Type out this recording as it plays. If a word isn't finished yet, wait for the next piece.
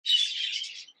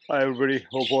Hi everybody,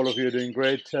 hope all of you are doing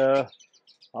great. I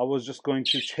was just going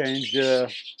to change the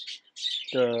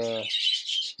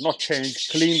not change,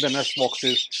 clean the nest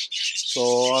boxes. So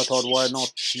I thought, why not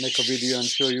make a video and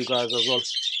show you guys as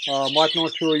well. Might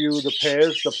not show you the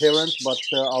pairs, the parents, but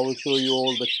I will show you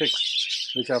all the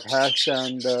chicks which I've hatched,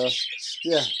 and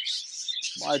yeah,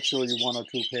 might show you one or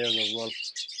two pairs as well.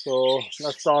 So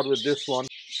let's start with this one.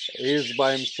 He's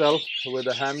by himself with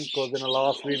a hen, because in the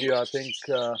last video I think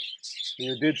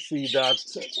you did see that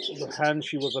the hen,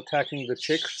 she was attacking the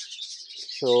chicks.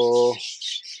 So,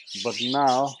 but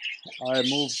now I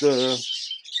moved the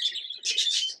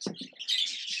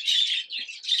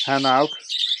hen out.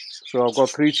 So I've got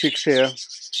 3 chicks here.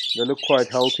 They look quite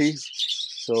healthy.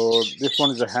 So this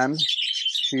one is a hen.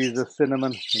 She's a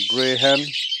cinnamon gray hen.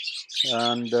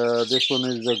 And this one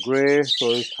is a gray,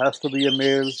 so it has to be a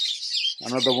male.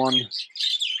 Another one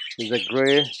is a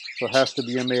gray, so it has to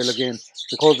be a male again,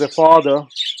 because their father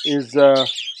is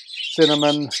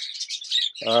cinnamon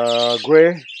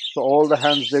gray. So all the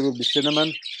hens, they will be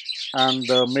cinnamon, and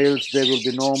the males, they will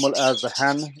be normal, as the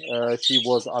hen, she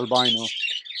was albino.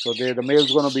 So the male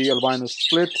is going to be albino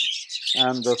split,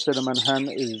 and the cinnamon hen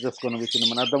is just going to be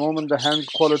cinnamon. At the moment, the hen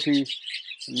quality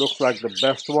looks like the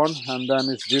best one, and then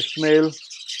it's this male,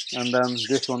 and then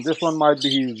this one. This one might be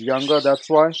he's younger, that's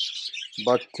why.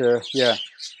 But yeah.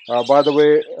 By the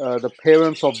way, the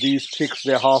parents of these chicks,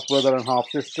 they're half brother and half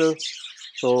sister.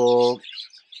 So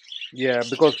yeah,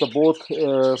 because the both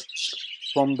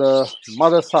from the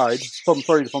mother side, from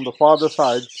the father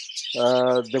side,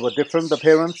 they were different, the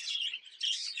parents.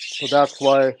 So that's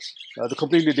why they're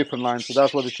completely different lines. So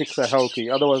that's why the chicks are healthy.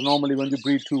 Otherwise, normally when you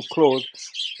breed too close,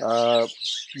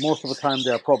 most of the time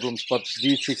there are problems. But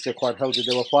these chicks are quite healthy.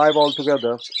 There were 5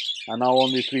 altogether, and now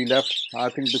only 3 left. I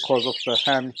think because of the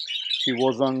hen, she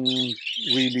wasn't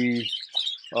really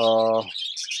a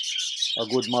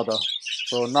good mother.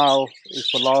 So now,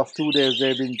 it's the last 2 days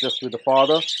they've been just with the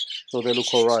father, so they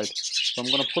look alright. So I'm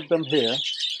going to put them here.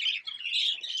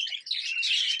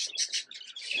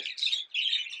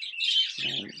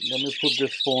 Let me put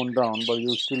this phone down, but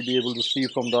you'll still be able to see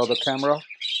from the other camera.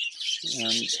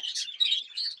 And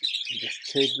just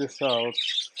take this out,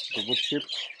 the wood chip.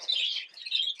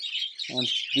 And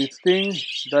this thing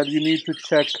that you need to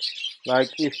check, like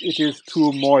if it is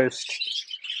too moist.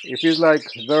 If it's like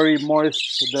very moist,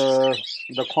 the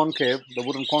concave, the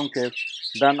wooden concave,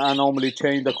 then I normally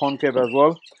change the concave as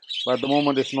well. But at the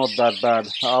moment it's not that bad.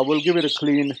 I will give it a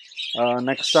clean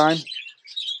next time.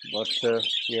 But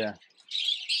yeah.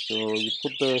 So you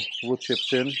put the wood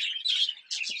chips in.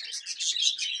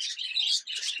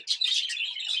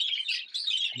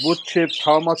 Wood chips,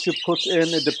 how much you put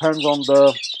in, it depends on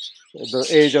the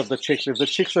age of the chicks. If the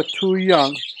chicks are too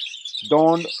young,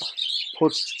 don't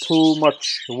put too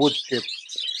much wood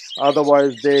chips.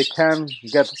 Otherwise, they can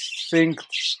get sinked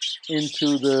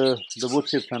into the wood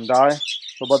chips and die.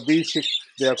 So, but these chicks,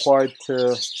 they are quite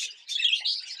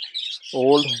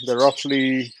old. They're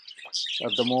roughly,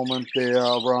 at the moment, they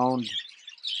are around,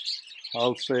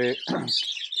 I'll say,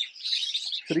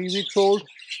 3 weeks old.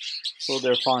 So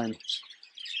they're fine.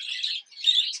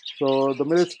 So the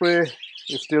millet spray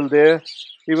is still there.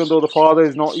 Even though the father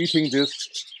is not eating this,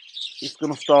 it's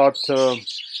going to start, it's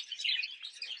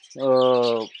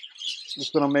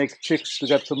going to make chicks to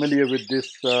get familiar with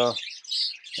this, the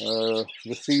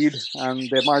seed, and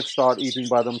they might start eating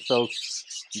by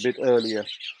themselves a bit earlier.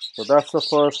 So that's the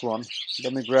first one.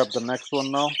 Let me grab the next one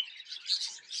now.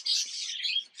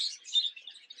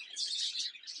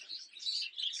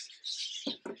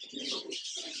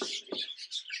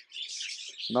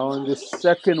 Now in this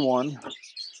second one,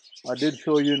 I did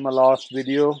show you in my last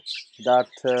video that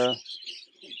the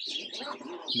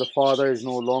father is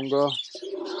no longer,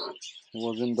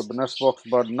 was in the nest box,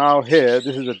 but now here,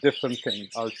 this is a different thing.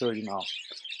 I'll show you now.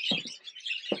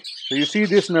 So you see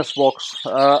this nest box,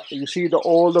 you see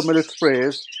all the millet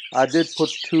sprays. I did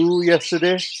put 2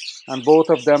 yesterday, and both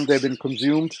of them, they've been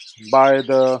consumed by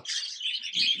the,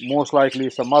 most likely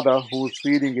it's a mother who's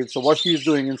feeding it. So what she's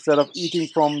doing, instead of eating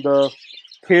from the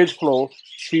cage floor,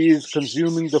 she is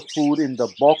consuming the food in the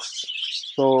box.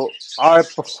 So I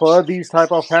prefer these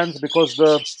type of hens, because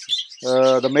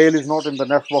the male is not in the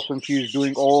nest box and she's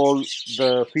doing all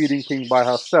the feeding thing by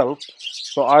herself.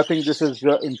 So I think this is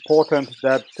important,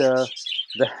 that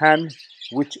the hen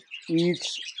which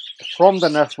eats from the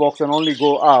nest box and only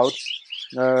go out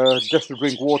just to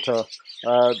drink water,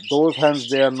 those hens,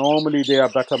 they are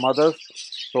better mothers.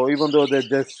 So even though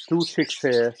there's 2 chicks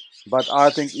here, but I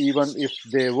think even if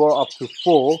they were up to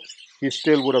 4, he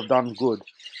still would have done good.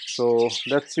 So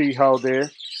let's see how their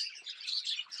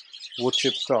wood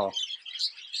chips are.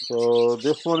 So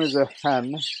this one is a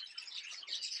hen,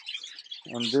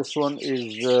 and this one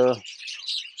is a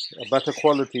better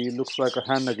quality. Looks like a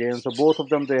hen again. So both of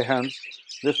them, they're hens.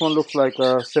 This one looks like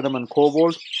a cinnamon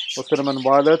cobalt or cinnamon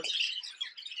violet.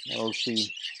 I'll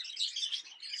see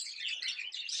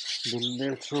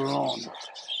later on.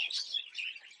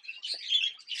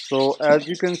 So as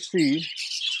you can see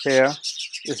here,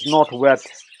 it's not wet,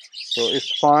 so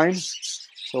it's fine.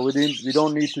 So we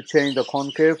don't need to change the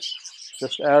concave.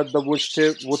 Just add the wood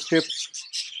chips.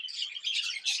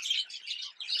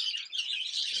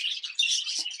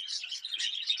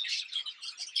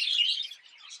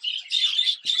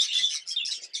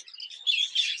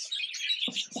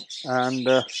 And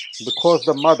because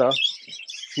the mother,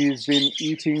 she's been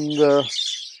eating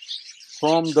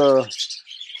from the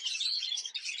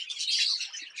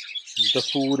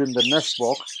food in the nest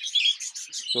box,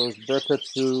 so it's better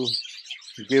to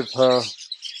give her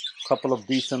a couple of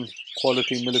decent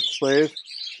quality millet sprays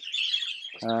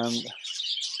and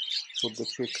put the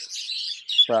chick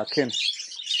back in.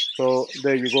 So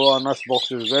there you go, our nest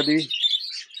box is ready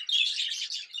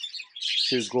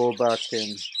to go back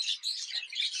in.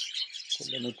 So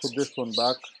let me put this one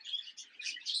back.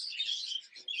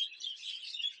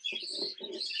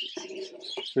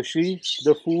 So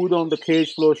the food on the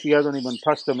cage floor, she hasn't even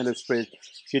touched the millet sprays.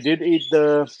 She did eat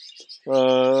the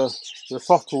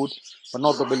soft food, but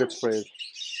not the millet sprays.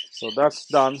 So that's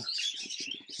done.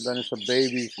 Then it's the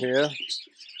babies here.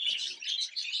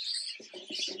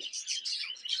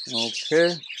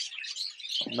 Okay.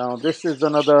 Now this is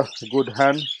another good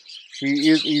hen. She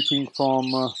is eating from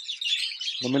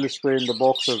the millet spray in the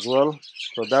box as well.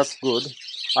 So that's good.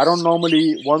 I don't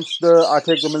normally, once I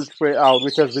take the millet spray out,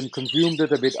 which has been consumed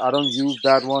it a bit, I don't use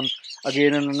that one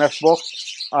again in the nest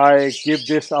box. I give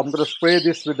this, I'm going to spray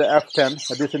this with the F10,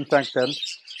 a disinfectant,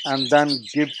 and then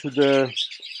give to the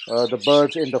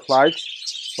birds in the flights.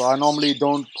 So I normally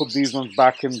don't put these ones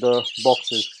back in the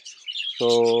boxes.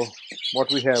 So what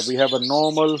we have a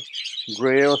normal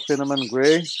gray or cinnamon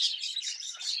gray.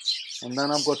 And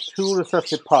then I've got two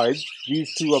recessive pieds.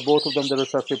 These two are both of them the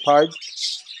recessive pieds.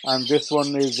 And this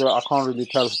one is, I can't really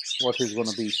tell what it's going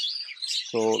to be.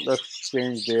 So let's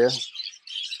change there.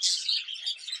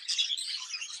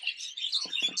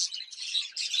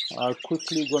 I'm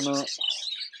quickly going to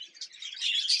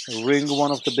ring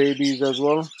one of the babies as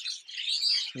well.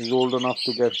 He's old enough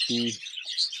to get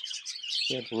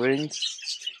ringed.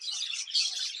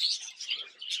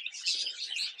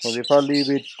 So if I leave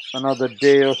it another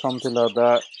day or something like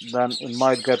that, then it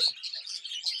might get,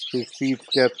 his feet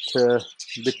get a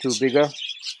bit too bigger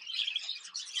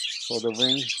for the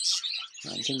ring.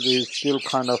 I think he's still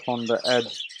kind of on the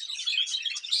edge.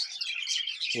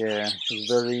 Yeah, it's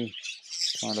very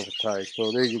kind of tight.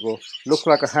 So there you go. Looks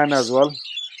like a hen as well.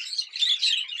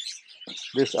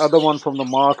 This other one from the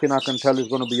marking, I can tell is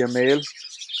going to be a male,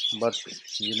 but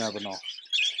you never know.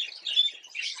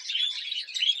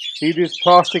 See these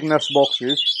plastic nest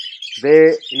boxes,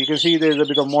 you can see there's a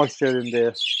bit of moisture in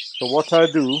there. So what I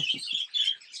do,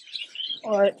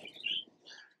 I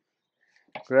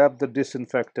grab the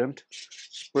disinfectant,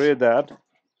 spray that,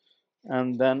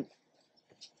 and then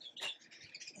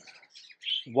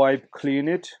wipe clean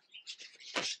it.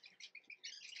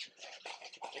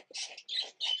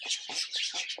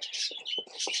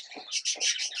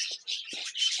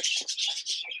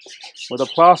 With the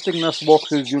plastic nest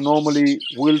boxes, you normally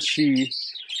will see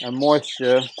a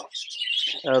moisture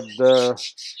at the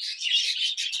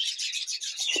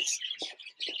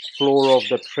floor of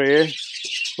the tray.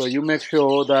 So you make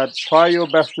sure that, try your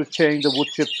best to change the wood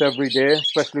chips every day,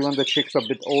 especially when the chicks are a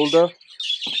bit older.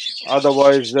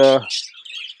 Otherwise,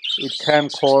 it can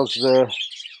cause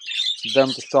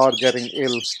them to start getting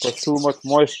ill, because too much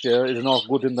moisture is not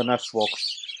good in the nest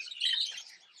box.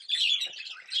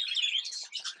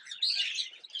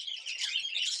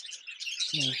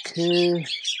 Okay.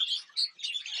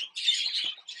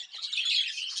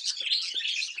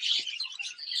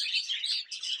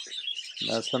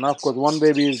 That's enough, because one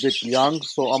baby is a bit young,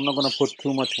 so I'm not going to put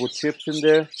too much wood chips in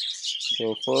there.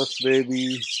 So first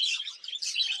baby,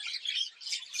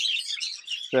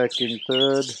 second,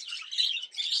 third.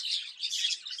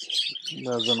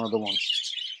 There's another one.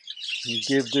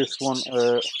 Give this one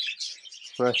a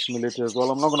fresh millet as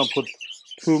well. I'm not going to put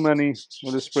too many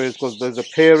millet sprays because there's a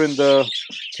pair in the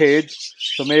cage.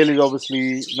 The male is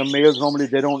obviously, the males normally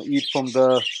they don't eat from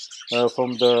the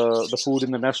food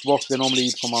in the nest box. They normally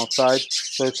eat from outside,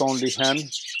 so it's only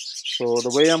hen. So the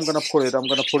way I'm gonna put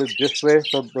it this way,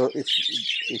 so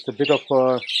it's a bit of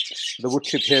the wood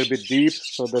chip here a bit deep,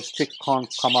 so the chick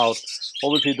can't come out.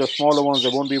 Obviously the smaller ones, they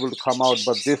won't be able to come out,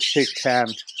 but this chick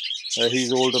can.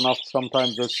 He's old enough.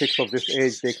 Sometimes the chicks of this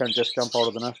age, they can just jump out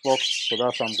of the nest box. So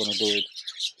that's how I'm going to do it.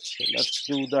 So let's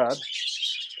do that.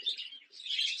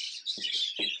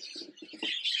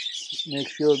 Make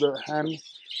sure the hen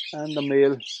and the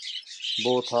male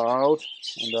both are out,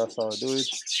 and that's how I do it.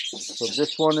 So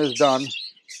this one is done,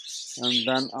 and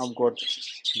then I've got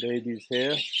babies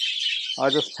here. I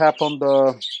just tap on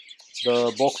the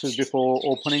boxes before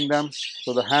opening them,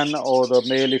 so the hen or the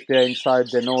male, if they're inside,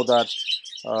 they know that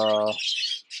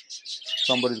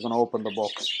somebody's going to open the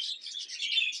box.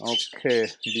 Okay,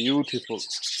 beautiful.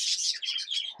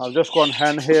 I've just got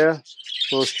hen here,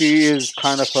 so she is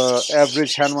kind of an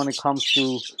average hen when it comes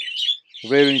to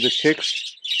rearing the chicks.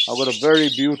 I've got a very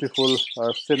beautiful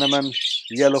cinnamon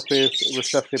yellow-faced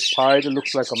recessive pied. It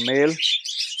looks like a male.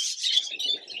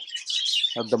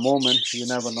 At the moment, you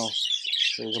never know.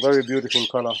 So it's a very beautiful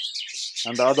color.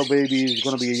 And the other baby is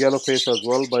going to be a yellow face as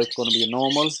well, but it's going to be a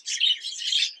normal.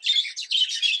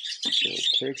 So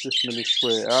take this milk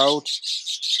spray out.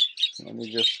 Let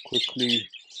me just quickly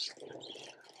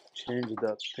change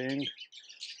that thing.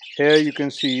 Here you can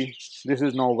see this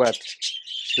is now wet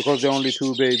because there are only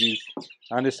two babies,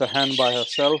 and it's a hen by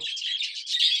herself.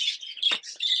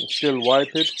 Still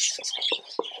wipe it.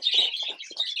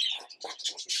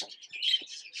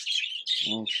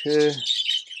 Okay.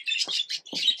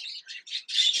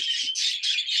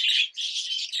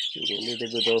 Put a little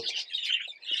bit of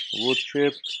wood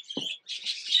chip.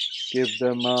 Give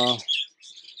them a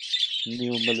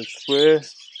new milk spray.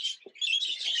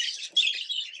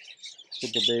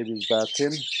 Put the babies back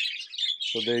in.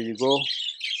 So there you go.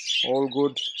 All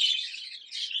good.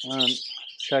 And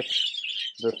check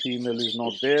the female is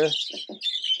not there.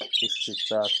 Push it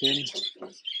back in.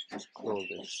 Close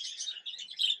it.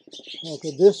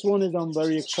 Okay, this one is, I'm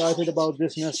very excited about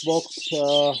this nest box.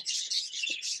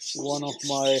 One of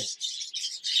my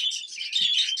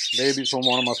babies from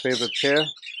one of my favorite pair.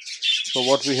 So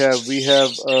what we have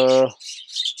to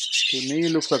me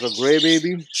looks like a gray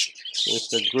baby. So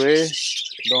it's a gray.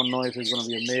 Don't know if it's going to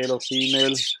be a male or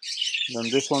female. Then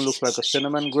this one looks like a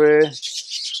cinnamon gray.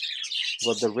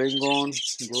 Got the ring on,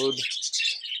 good.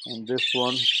 And this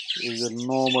one is a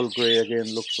normal gray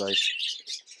again, looks like.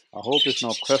 I hope it's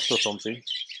not crest or something.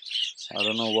 I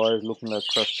don't know why it's looking like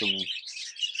crest to me.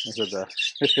 Look at that.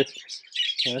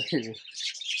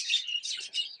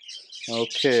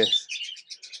 Okay.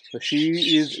 So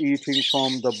she is eating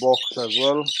from the box as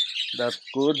well. That's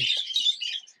good.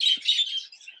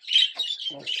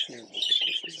 Let's see.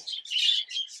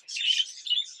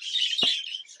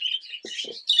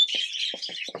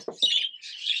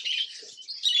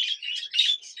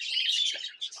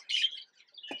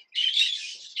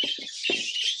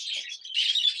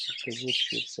 Okay, just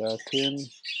put that in.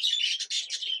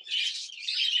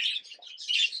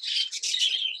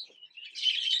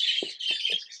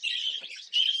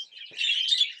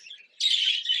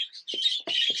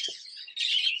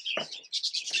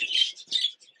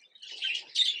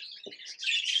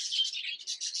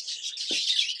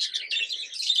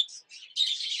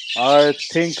 I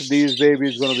think these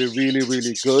babies are going to be really,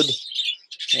 really good.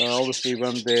 Obviously,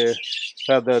 when they're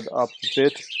feathered up a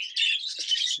bit,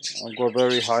 I've got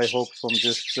very high hopes from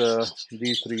just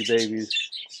these three babies.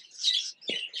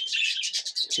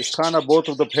 It's kind of both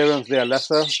of the parents, they are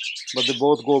lesser, but they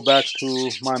both go back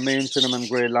to my main cinnamon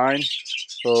gray line.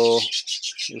 So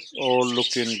it's all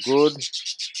looking good.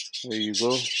 There you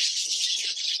go.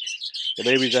 The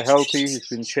babies are healthy, it's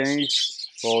been changed,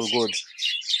 it's all good.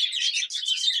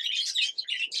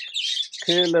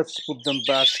 Okay, let's put them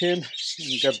back in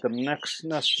and get the next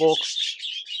nest box.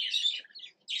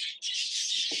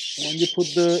 When you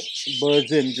put the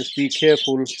birds in, just be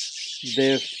careful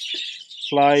they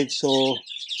fly so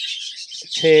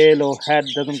tail or head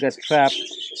doesn't get trapped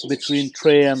between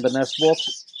tray and the nest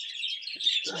box.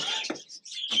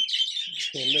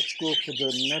 Okay, let's go for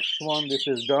the next one. This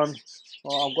is done.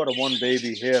 Oh, I've got a one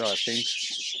baby here, I think.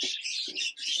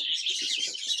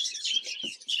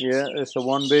 Yeah, it's a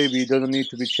one baby, doesn't need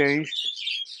to be changed.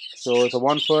 So it's a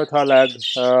one fertile egg.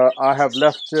 I have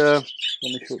left, let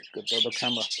me shoot the other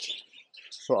camera.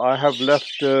 So I have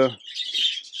left so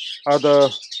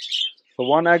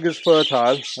one egg is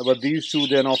fertile, but these two,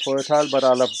 they're not fertile, but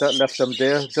I left them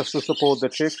there just to support the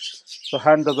chick. So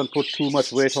hen doesn't put too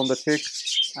much weight on the chick,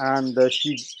 and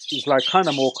she is like kind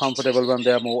of more comfortable when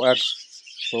there are more eggs.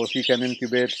 So she can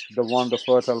incubate the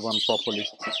fertile one properly.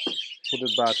 Put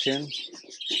it back in.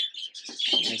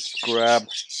 Let's grab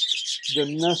the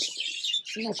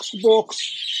next box.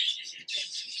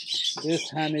 This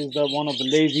hen is one of the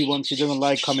lazy ones. She doesn't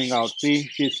like coming out. See,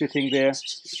 she's sitting there.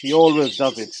 She always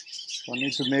does it. So I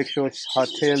need to make sure her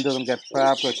tail doesn't get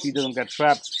trapped or she doesn't get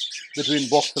trapped between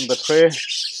box and the tray.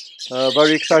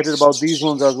 Very excited about these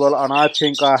ones as well, and I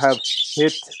think I have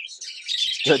hit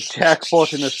the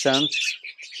jackpot in a sense.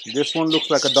 This one looks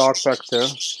like a dark factor.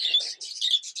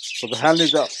 So the hen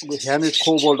is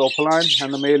cobalt opaline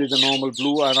and the male is a normal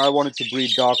blue, and I wanted to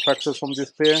breed dark factors from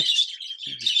this pair.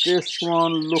 This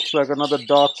one looks like another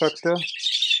dark factor.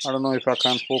 I don't know if I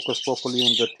can focus properly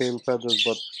on the tail feathers,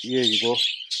 but here you go.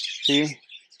 See,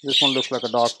 this one looks like a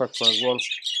dark factor as well.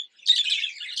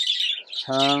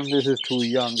 And this is too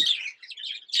young.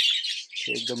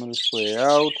 Take them and spray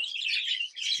out.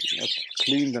 Let's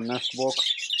clean the nest box.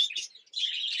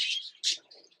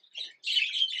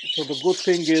 So the good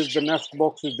thing is the nest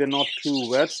boxes, they're not too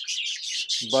wet,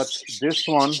 but this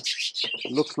one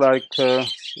looks like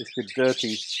it's a bit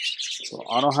dirty. So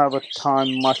I don't have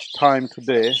much time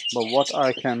today, but what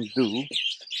I can do,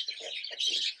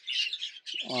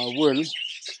 I will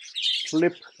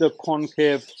flip the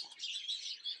concave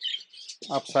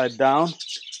upside down,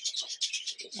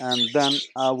 and then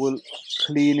I will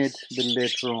clean it a bit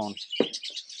later on.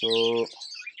 So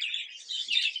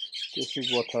this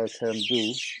is what I can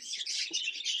do.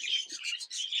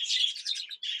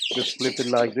 Just flip it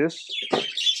like this.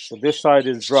 So this side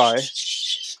is dry,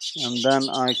 and then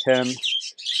I can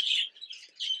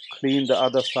clean the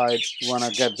other side when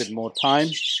I get a bit more time.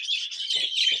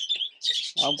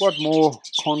 I've got more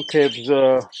concaves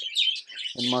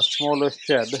in my smaller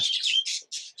shed.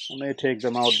 I may take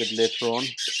them out a bit later on.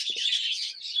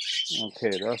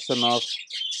 Okay, that's enough.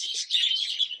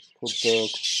 Put the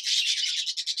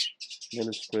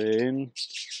little spray in.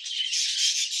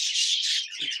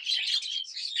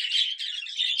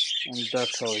 And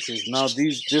that's how it is. Now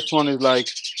this one is like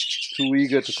too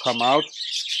eager to come out.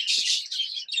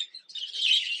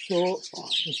 So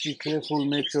just be careful,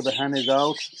 make sure the hen is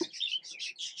out.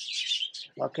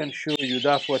 I can show you,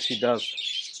 that's what she does.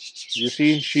 You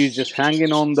see, she's just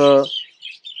hanging on the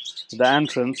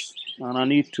entrance, and I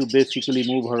need to basically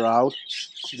move her out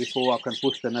before I can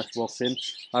push the nest box in.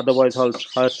 Otherwise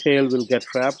her tail will get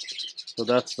trapped. So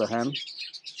that's the hen.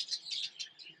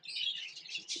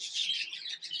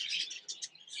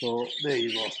 So there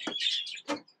you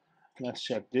go. Let's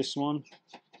check this one.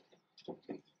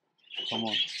 Come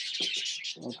on.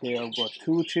 Okay, I've got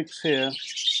 2 chicks here.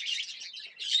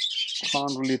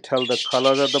 Can't really tell the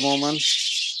colors at the moment,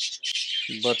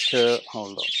 but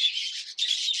hold on.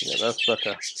 Yeah, that's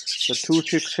better. The 2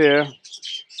 chicks here,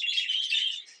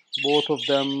 both of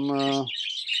them, I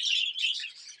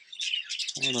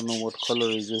don't know what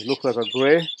color is this. Looks like a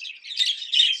gray.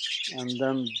 And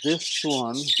then this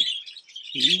one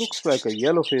looks like a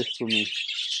yellow face to me.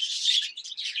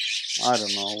 I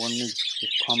don't know. One needs to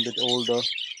become a bit older.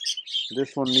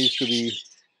 This one needs to be.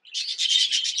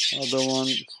 Other one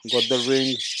got the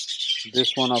ring.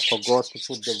 This one I forgot to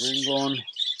put the ring on.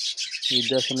 He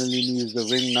definitely needs the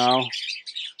ring now.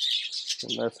 So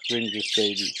let's bring this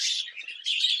baby.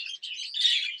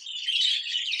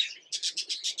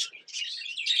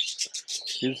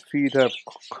 His feet have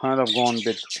kind of gone a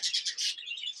bit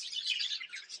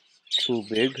too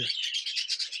big.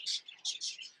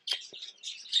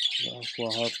 That's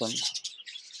what happened.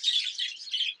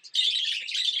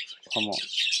 Come on.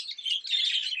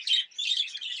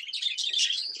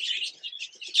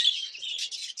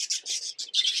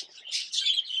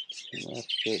 That's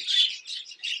it.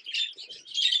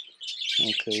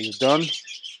 Okay, it's done.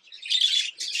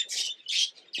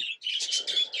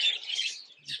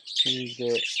 See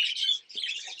the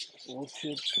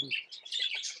orchid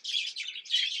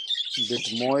a bit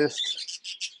moist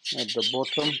at the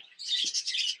bottom.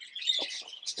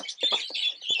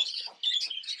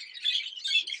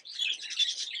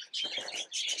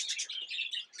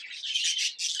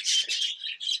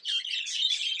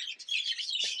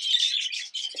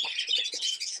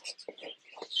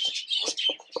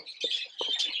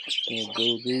 We'll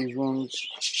do these ones.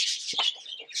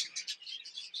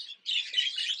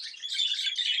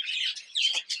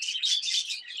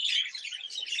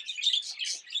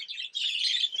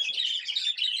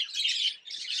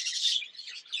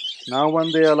 Now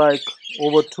when they are like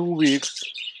over 2 weeks,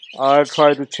 I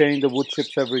try to change the wood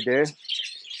chips every day,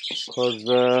 because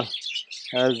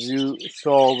as you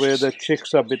saw, where the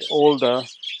chicks are a bit older,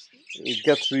 it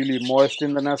gets really moist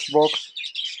in the nest box.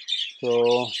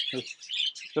 So it's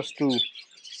just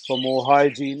for more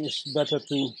hygiene, it's better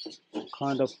to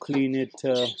kind of clean it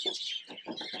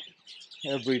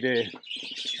every day.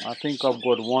 I think I've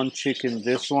got 1 chick in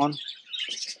this one.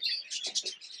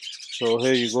 So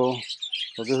here you go.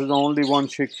 So this is the only 1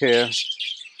 chick here,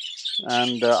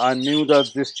 and I knew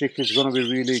that this chick is going to be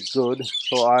really good,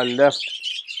 so I left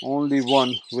only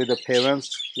 1 with the parents.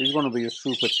 He's going to be a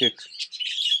super chick.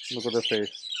 Look at the face.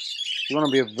 It's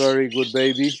gonna be a very good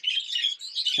baby,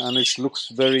 and it looks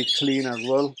very clean as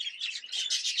well.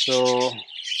 So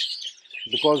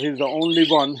because he's the only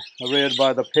one reared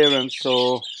by the parents,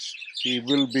 so he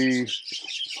will be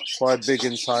quite big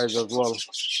in size as well.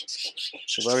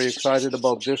 So very excited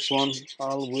about this one.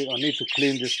 I need to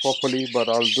clean this properly, but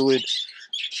I'll do it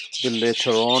a bit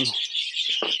later on.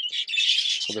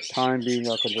 For the time being,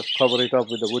 I can just cover it up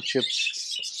with the wood chips.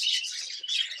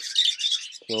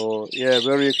 So yeah,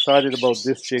 very excited about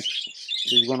this chick.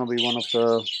 She's gonna be one of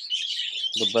the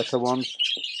better ones.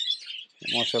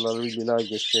 Mashallah, I really like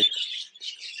this chick.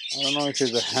 I don't know if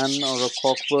it's a hen or a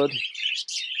cock bird.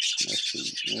 Let's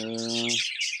see.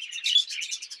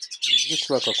 Looks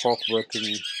like a cock bird to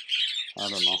me. I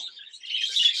don't know.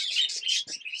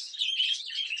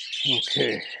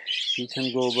 Okay, she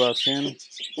can go back in.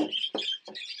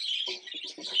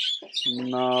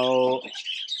 Now,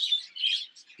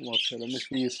 let me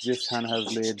see if this hen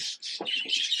has laid.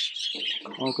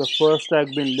 Okay, first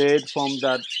egg been laid from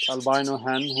that albino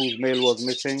hen whose male was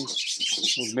missing,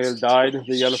 whose male died,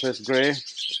 the yellow-faced grey.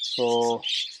 So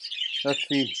let's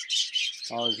see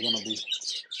how it's gonna be.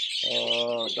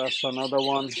 That's another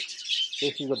one.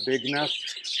 This is a big nest.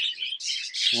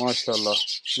 MashaAllah,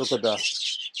 look at that.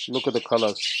 Look at the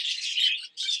colors.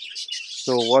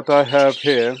 So what I have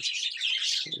here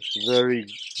is very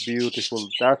beautiful.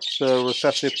 That's a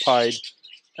recessive pied.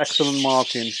 Excellent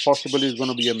marking. Possibly it's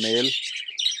going to be a male.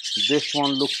 This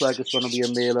one looks like it's going to be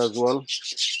a male as well.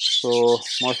 So,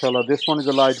 mashallah, this one is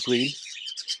a light green.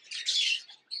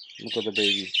 Look at the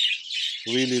baby.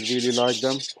 Really, really like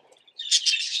them.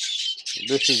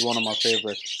 This is one of my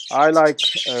favorites. I like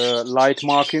light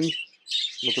markings.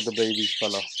 Look at the baby's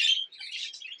color.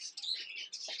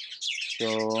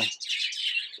 So,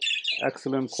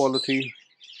 excellent quality.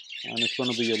 And it's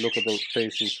going to be a look at the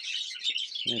faces.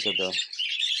 Look at that.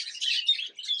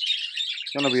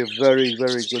 It's going to be a very,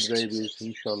 very good baby,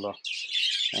 inshallah.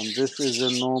 And this is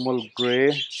a normal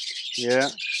grey. Yeah.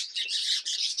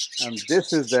 And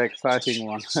this is the exciting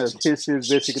one. This is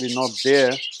basically not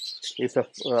there. It's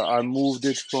I moved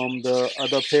it from the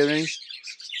other pairing.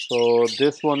 So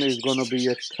this one is going to be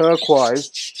a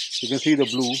turquoise. You can see the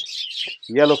blue,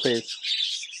 yellow face.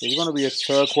 It's going to be a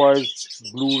turquoise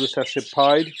blue recessive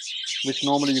pied, which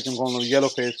normally you can call them yellow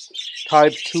face.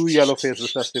 Type 2 yellow face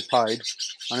recessive pied.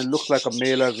 And it looks like a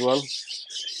male as well.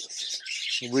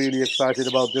 Really excited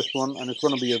about this one, and it's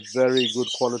going to be a very good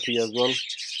quality as well.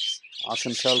 I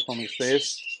can tell from his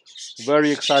face.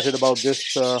 Very excited about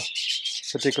this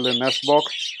particular nest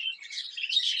box.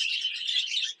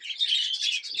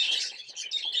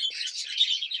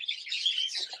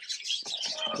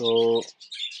 So,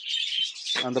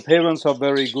 and the parents are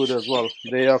very good as well.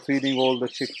 They are feeding all the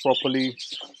chicks properly,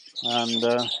 and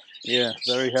yeah,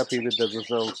 very happy with the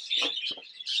results.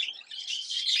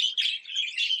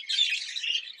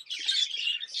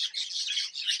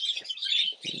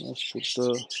 Let's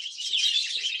put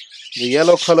the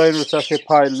yellow color in recessive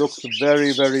pied looks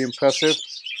very, very impressive,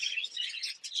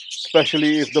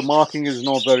 especially if the marking is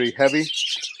not very heavy.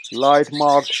 Light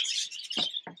marked,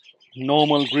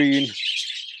 normal green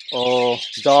or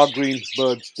dark green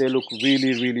birds, they look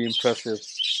really, really impressive.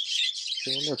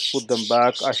 So let's put them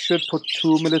back. I should put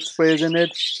 2 millet sprays in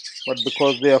it, but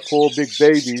because they are 4 big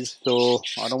babies, so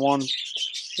I don't want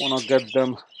to get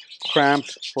them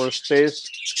cramped for space.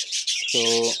 So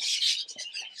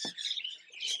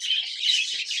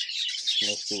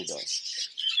let's do that.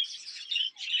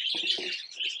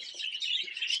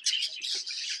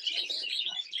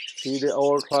 See, they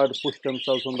all try to push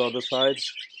themselves on the other side,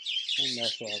 and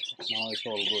that's what happened. Now it's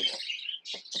all good.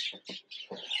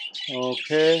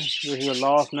 Okay, this is the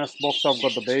last nest box I've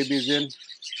got the babies in.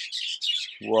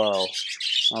 Wow.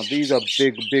 Now these are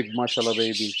big, big mashallah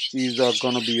babies. These are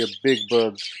gonna be a big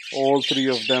birds. All 3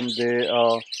 of them, they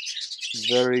are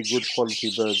very good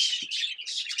quality birds.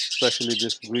 Especially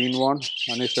this green one,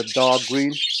 and it's a dark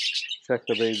green. Check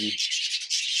the baby.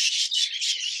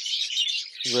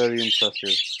 Very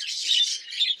impressive.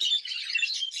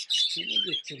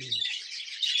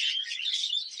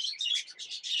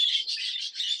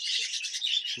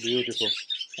 Beautiful,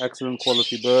 excellent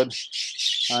quality bird,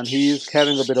 and he is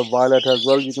carrying a bit of violet as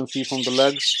well. You can see from the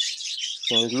legs.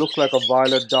 So it looks like a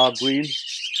violet dark green.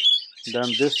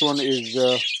 Then this one is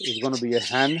going to be a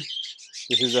hen.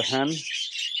 This is a hen,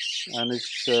 and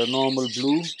it's normal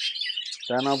blue.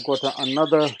 Then I've got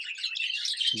another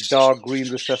dark green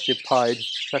recessive pied.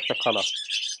 Check the color.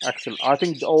 Excellent. I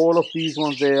think all of these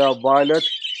ones, they are violet,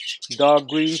 dark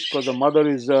greens, because the mother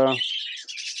is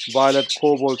violet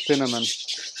cobalt cinnamon.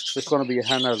 It's going to be a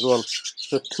hen as well.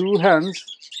 So 2 hens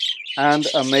and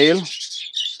a male.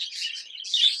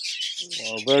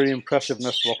 Very impressive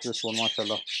nest box, this one,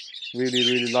 mashallah.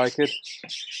 Really like it.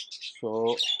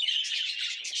 So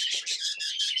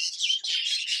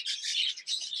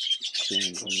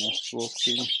seeing the nest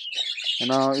boxing. And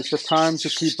now it's a time to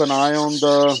keep an eye on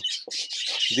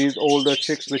these older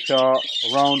chicks which are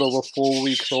around over 4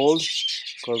 weeks old,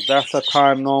 because that's the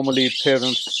time normally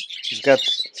parents get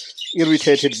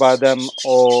irritated by them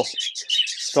or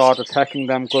start attacking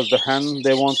them, because the hen,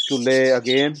 they want to lay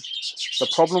again. The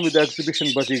problem with the exhibition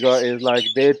Budgie is like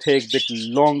they take a bit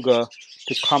longer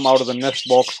to come out of the nest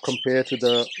box compared to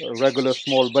the regular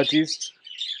small budgies.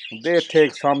 They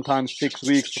take sometimes 6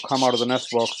 weeks to come out of the nest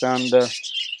box, and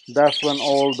that's when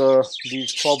all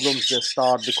these problems they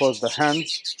start, because the hens,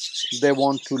 they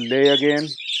want to lay again.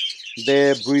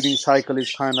 Their breeding cycle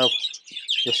is kind of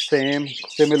the same,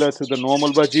 similar to the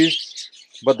normal budgies,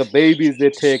 but the babies,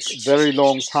 they take very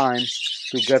long time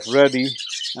to get ready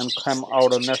and come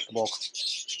out of nest box.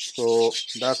 So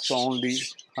that's the only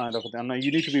kind of thing. Now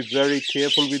you need to be very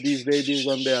careful with these babies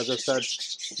when they, as I said,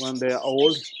 when they are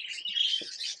old,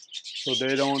 so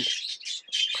they don't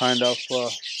kind of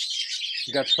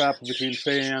get trapped between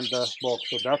prey and the box.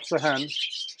 So that's the hen.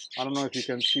 I don't know if you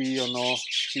can see or no.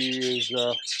 She is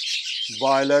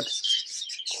violet,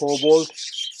 cobalt,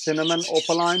 cinnamon,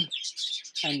 opaline,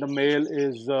 and the male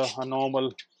is a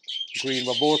normal green.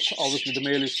 But both, obviously, the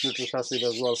male is split recessive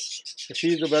as well. So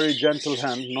she's a very gentle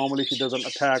hen. Normally, she doesn't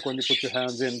attack when you put your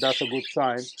hands in. That's a good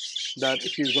sign that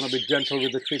she's going to be gentle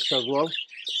with the chicks as well.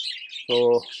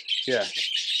 So yeah.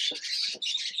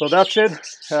 So that's it.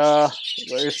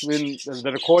 It's been,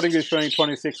 the recording is showing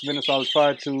 26 minutes. I'll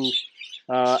try to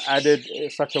add it in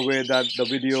such a way that the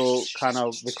video kind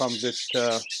of becomes a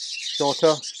bit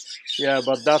shorter. Yeah,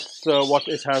 but that's what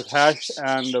it has hatched,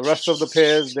 and the rest of the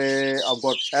pairs, they have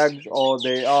got eggs, or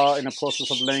they are in a process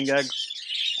of laying eggs.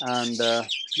 And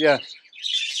yeah,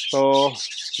 so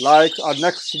like our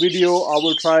next video, I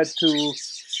will try to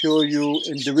show you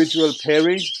individual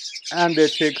pairing and their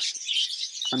chicks.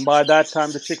 And by that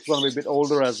time, the chicks are going to be a bit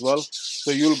older as well.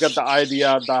 So you'll get the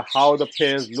idea that how the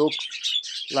pairs look,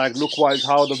 like look-wise,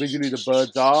 how visually the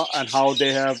birds are, and how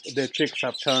their chicks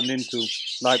have turned into,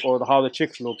 like, or how the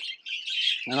chicks look.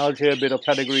 And I'll share a bit of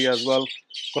pedigree as well,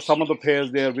 because some of the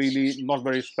pairs, they're really not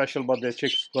very special, but their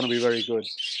chicks are going to be very good.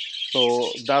 So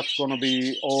that's going to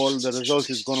be all, the result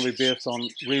is going to be based on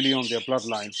really on their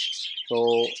bloodline.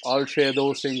 So I'll share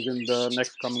those things in the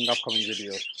next upcoming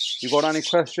video. If you got any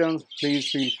questions, please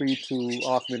feel free to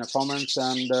ask me in the comments,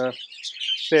 and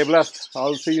stay blessed.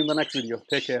 I'll see you in the next video.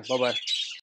 Take care. Bye-bye.